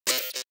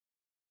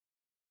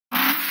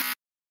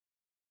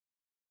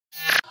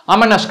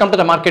Aman has come to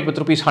the market with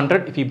rupees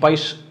 100. If he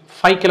buys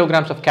 5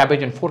 kilograms of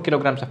cabbage and 4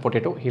 kilograms of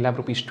potato, he'll have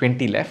rupees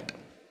 20 left.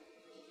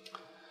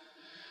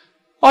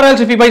 Or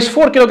else if he buys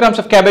 4 kilograms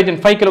of cabbage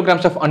and 5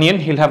 kilograms of onion,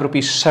 he'll have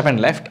rupees 7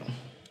 left.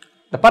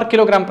 The per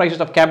kilogram prices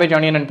of cabbage,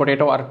 onion and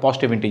potato are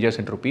positive integers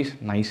in rupees.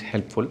 Nice,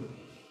 helpful.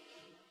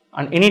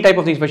 And any type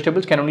of these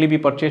vegetables can only be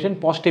purchased in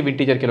positive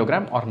integer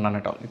kilogram or none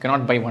at all. You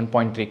cannot buy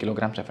 1.3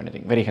 kilograms of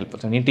anything. Very helpful.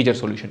 It's an integer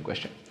solution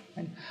question.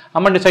 Right?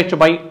 Aman decides to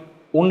buy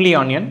only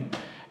onion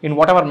in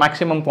whatever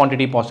maximum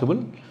quantity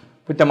possible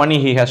with the money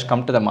he has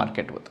come to the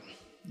market with.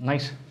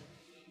 Nice.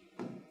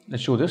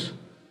 Let's do this.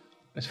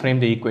 Let's frame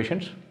the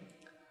equations.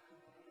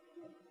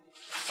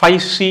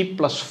 5C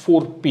plus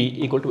 4P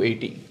equal to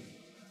 80.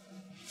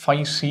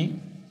 5C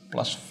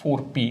plus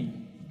 4P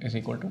is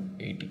equal to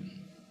 80.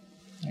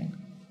 Right?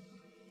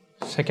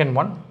 Second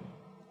one,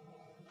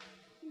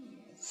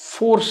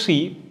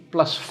 4C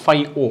plus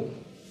 5O.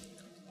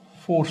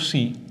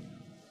 4C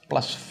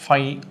plus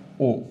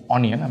 5O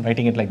onion. I'm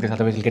writing it like this,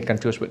 otherwise you'll get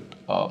confused with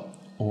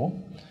O.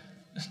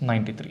 Is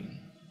 93.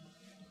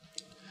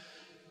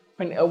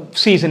 When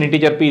C is an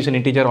integer, P is an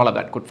integer, all of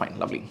that. Good, fine,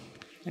 lovely.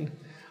 And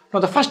now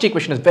the first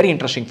equation is very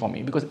interesting for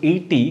me because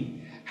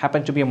 80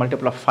 happens to be a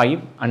multiple of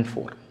 5 and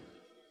 4.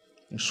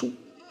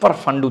 Super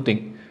fun to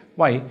think.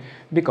 Why?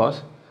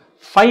 Because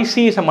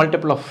 5C is a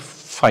multiple of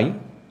 5,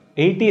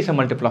 80 is a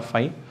multiple of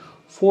 5,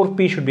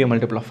 4P should be a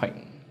multiple of 5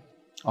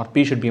 or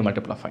P should be a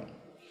multiple of 5.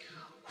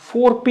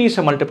 4P is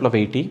a multiple of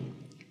 80,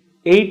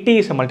 80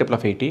 is a multiple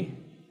of 80,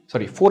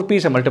 sorry 4P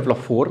is a multiple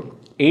of 4,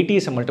 80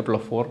 is a multiple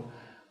of 4,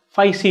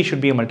 5C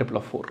should be a multiple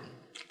of 4.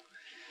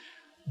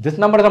 This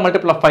number is a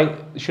multiple of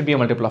 5, this should be a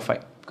multiple of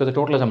 5 because the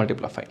total is a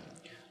multiple of 5.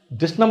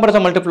 This number is a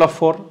multiple of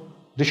 4,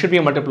 this should be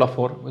a multiple of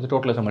 4 because the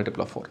total is a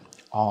multiple of 4.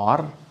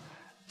 Or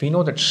we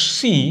know that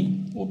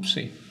C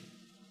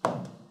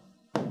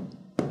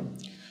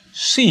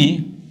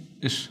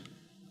is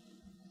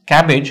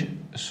cabbage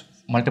is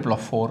multiple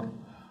of 4,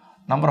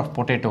 number of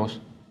potatoes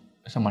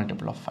is a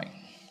multiple of 5.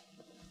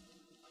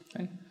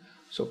 Right?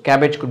 So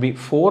cabbage could be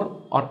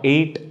 4 or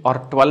 8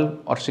 or 12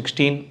 or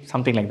 16,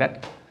 something like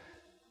that.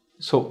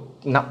 So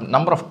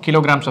number of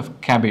kilograms of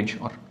cabbage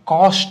or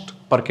cost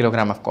per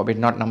kilogram of cabbage,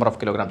 not number of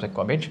kilograms of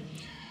cabbage,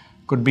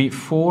 could be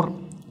 4,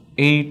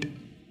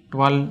 8,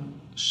 12,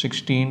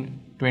 16,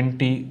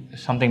 20,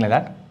 something like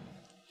that.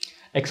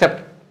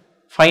 Except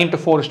 5 into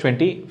 4 is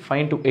 20, 5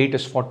 into 8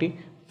 is 40,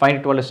 5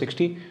 into 12 is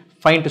 60,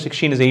 5 into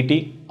 16 is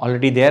 80,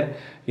 already there,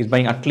 he is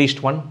buying at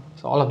least one.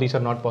 So all of these are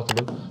not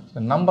possible. So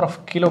the number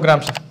of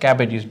kilograms of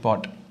cabbage is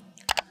bought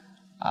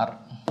are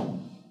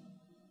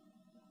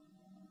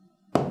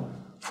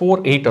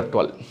 4, 8 or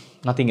 12,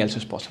 nothing else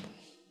is possible.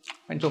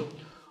 And so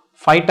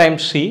 5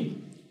 times C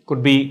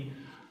could be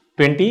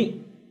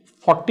 20,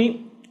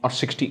 40 or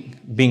 60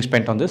 being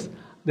spent on this.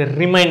 The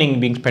remaining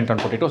being spent on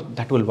potatoes,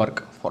 that will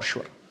work for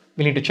sure.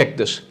 We need to check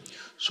this.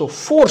 So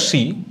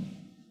 4C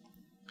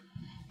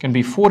can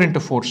be 4 into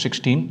 4,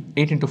 16,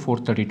 8 into 4,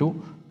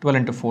 32, 12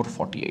 into 4,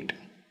 48.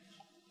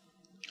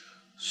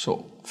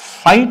 So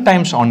 5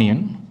 times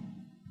onion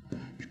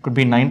could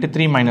be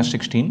 93 minus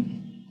 16,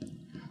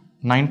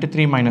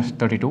 93 minus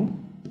 32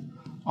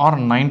 or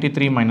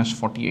 93 minus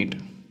 48.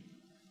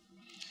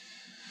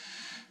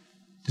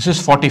 This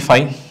is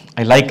 45.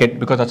 I like it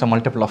because that's a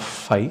multiple of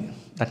 5.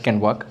 That can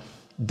work.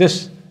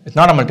 This is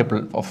not a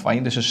multiple of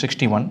 5. This is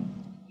 61.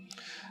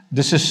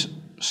 This is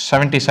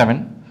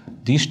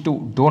 77. These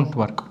two don't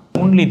work.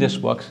 Only this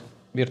works.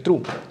 We are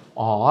through.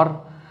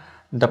 Or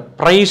the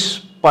price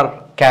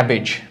per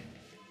cabbage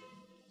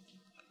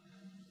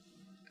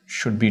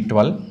should be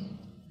 12.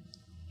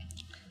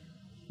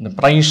 The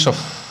price of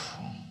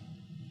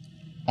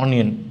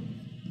onion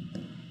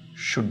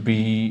should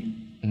be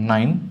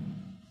 9.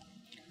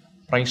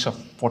 Price of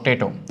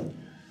potato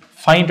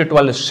 5 into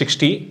 12 is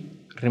 60,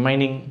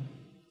 remaining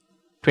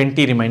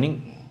 20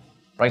 remaining,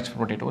 price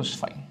for potato is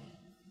 5.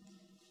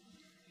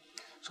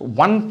 So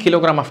 1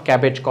 kilogram of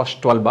cabbage costs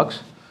 12 bucks,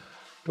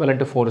 12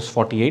 into 4 is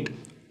 48,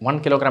 1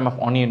 kilogram of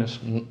onion is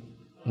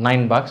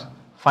 9 bucks,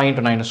 5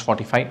 into 9 is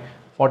 45,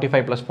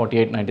 45 plus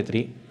 48,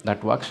 93,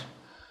 that works.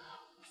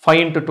 5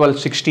 into 12,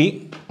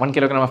 60, 1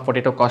 kilogram of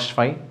potato costs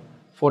 5,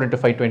 4 into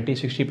 5, 20,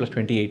 60 plus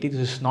 20, 80. This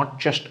is not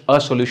just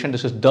a solution,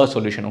 this is the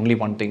solution, only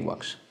one thing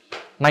works.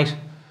 Nice.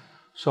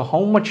 So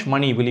how much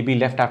money will he be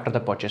left after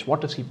the purchase?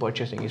 What is he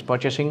purchasing? He's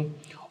purchasing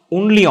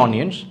only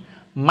onions,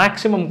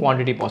 maximum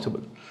quantity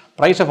possible.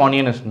 Price of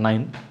onion is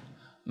 9,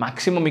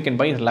 maximum he can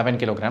buy is 11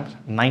 kilograms,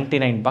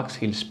 99 bucks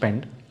he'll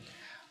spend,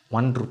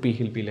 1 rupee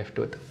he'll be left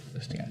with.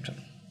 That's the answer.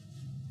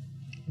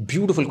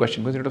 Beautiful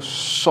question because you have to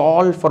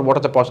solve for what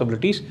are the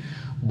possibilities.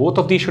 Both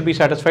of these should be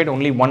satisfied,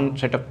 only one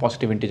set of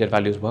positive integer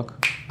values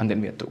work and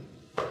then we are through.